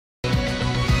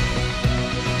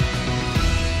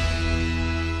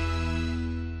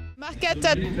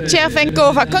Markéta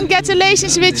Cervenková,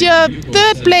 congratulations with your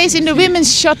third place in the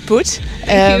women's shot put.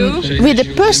 With a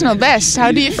personal best.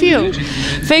 How do you feel?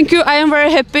 Thank you. I am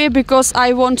very happy because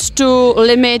I want to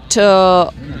limit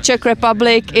Czech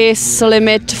Republic is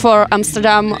limit for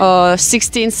Amsterdam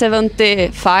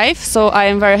 1675. So I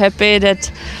am very happy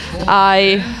that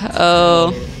I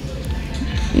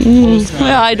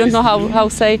don't know how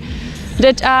say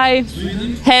that I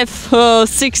have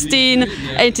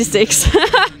 1686.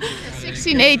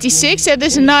 1686, that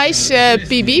is a nice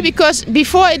PB, because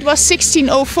before it was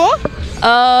 1604?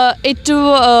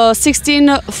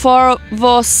 1604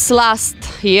 was last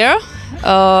year.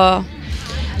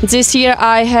 This year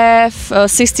I have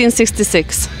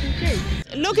 1666.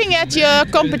 Looking at your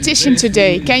competition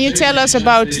today, can you tell us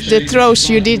about the throws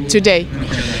you did today?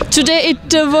 Today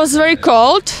it was very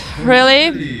cold,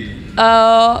 really.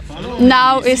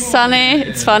 Now it's sunny,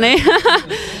 it's funny.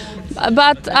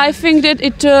 But I think that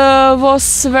it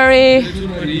was very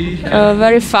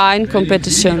fine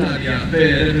competition.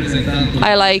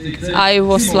 I like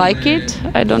it.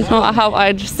 I don't know how I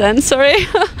understand, sorry.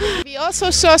 We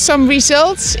also saw some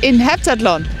results in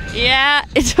heptathlon. Yeah,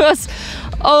 it was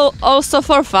also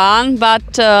for fun,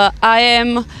 but I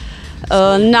am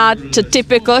not a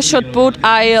typical shot put.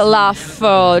 I love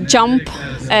jump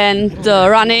and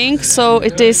running, so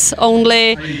it is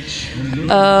only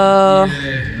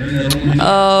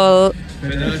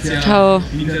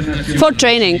for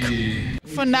training.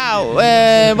 For now,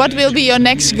 what will be your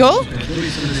next goal?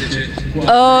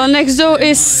 Next goal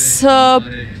is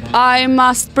I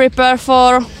must prepare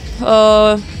for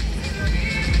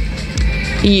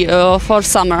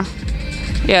summer.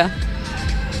 Yeah,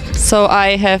 so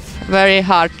I have very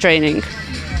hard training.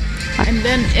 And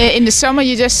then in the summer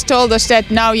you just told us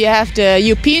that now you have the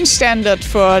European standard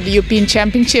for the European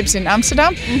Championships in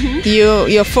Amsterdam. Mm-hmm.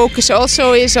 Your focus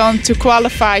also is on to try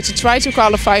to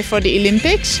qualify for the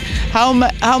Olympics. How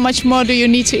much more do you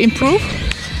need to improve?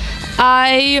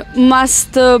 I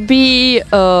must be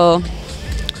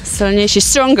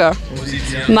stronger.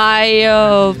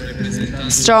 My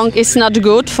strong is not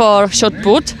good for shot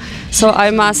put, so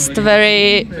I must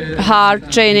very hard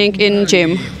training in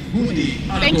gym.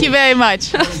 Thank you very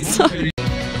much.